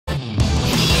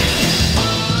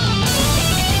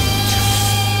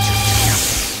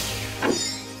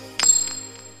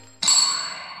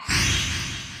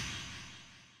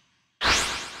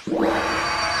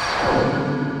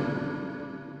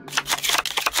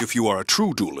If you are a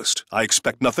true duelist, I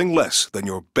expect nothing less than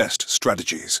your best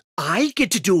strategies. I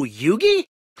get to duel Yugi?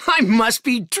 I must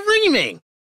be dreaming!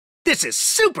 This is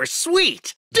super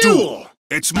sweet! Duel!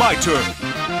 It's my turn.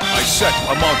 I set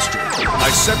a monster. I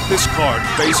set this card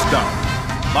face down.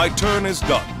 My turn is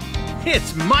done.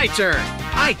 It's my turn.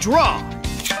 I draw.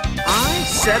 I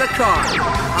set a card.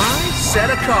 I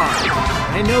set a card.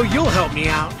 I know you'll help me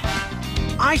out.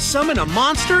 I summon a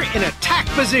monster in attack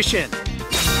position.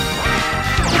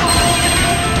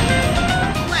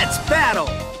 Let's battle.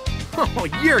 Oh,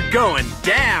 you're going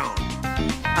down.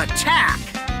 Attack.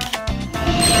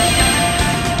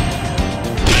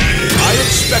 I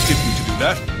expected you to do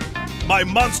that. My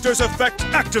monster's effect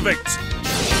activates.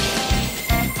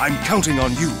 I'm counting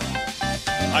on you.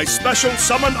 I special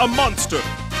summon a monster.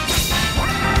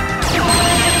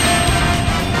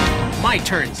 My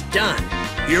turn's done.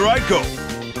 Here I go.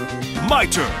 My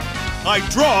turn. I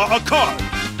draw a card.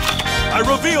 I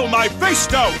reveal my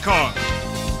face-down card.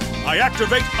 I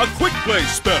activate a quick play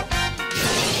spell.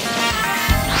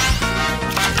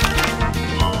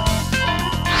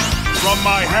 From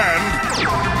my hand,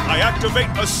 I activate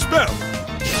a spell.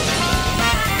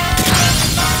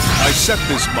 I set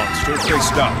this monster face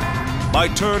down. My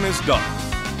turn is done.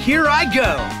 Here I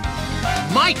go.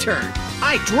 My turn.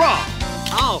 I draw.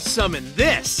 I'll summon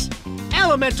this.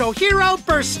 Elemental Hero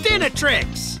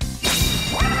Burstinatrix.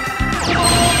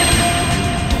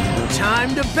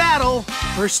 Time to battle.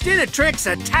 Burstinatrix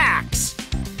attacks.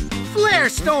 Flare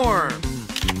Storm.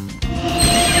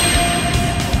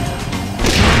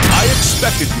 I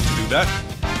expected you to do that.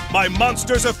 My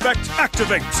monster's effect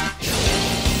activates.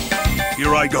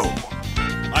 Here I go.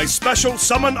 I special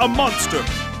summon a monster.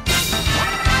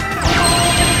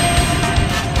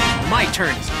 My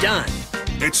turn's done.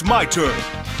 It's my turn.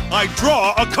 I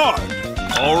draw a card.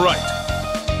 All right.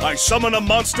 I summon a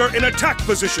monster in attack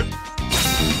position.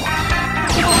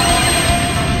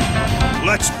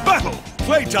 Let's battle.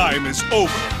 Playtime is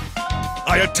over.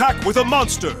 I attack with a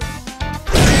monster.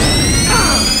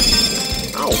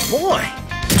 Oh boy!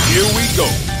 Here we go.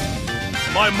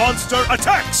 My monster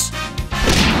attacks!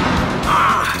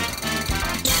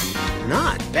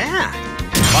 Not bad.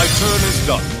 My turn is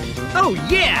done. Oh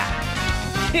yeah!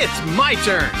 It's my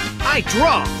turn. I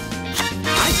draw.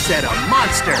 I set a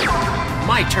monster.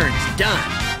 My turn's done.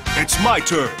 It's my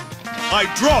turn. I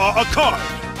draw a card.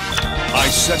 I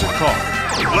set a card.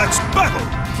 Let's battle!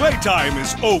 Playtime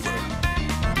is over.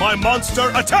 My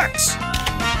monster attacks!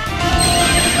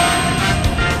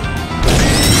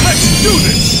 Let's do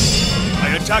this!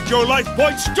 I attack your life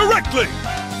points directly!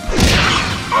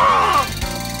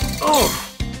 Oh,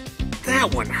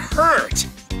 that one hurt.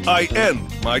 I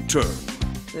end my turn.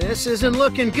 This isn't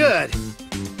looking good.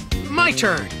 My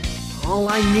turn. All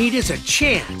I need is a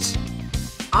chance.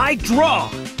 I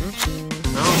draw.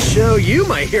 I'll show you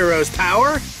my hero's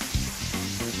power.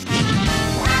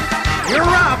 You're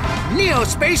up,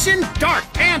 Neospacian Dark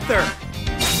Panther.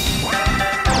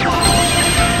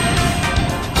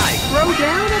 I throw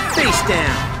down a face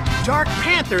down. Dark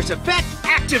Panther's effect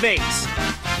activates.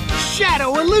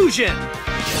 Shadow Illusion.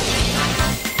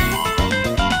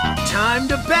 Time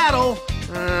to battle.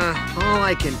 All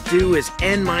I can do is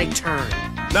end my turn.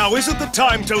 Now isn't the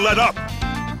time to let up.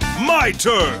 My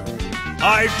turn.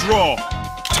 I draw.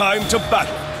 Time to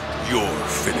battle. You're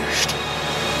finished.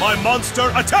 My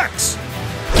monster attacks.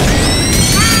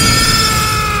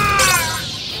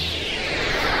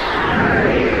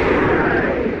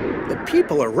 The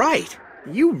people are right.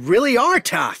 You really are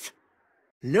tough.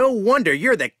 No wonder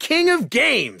you're the king of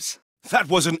games. That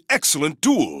was an excellent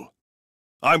duel.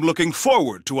 I'm looking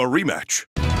forward to a rematch.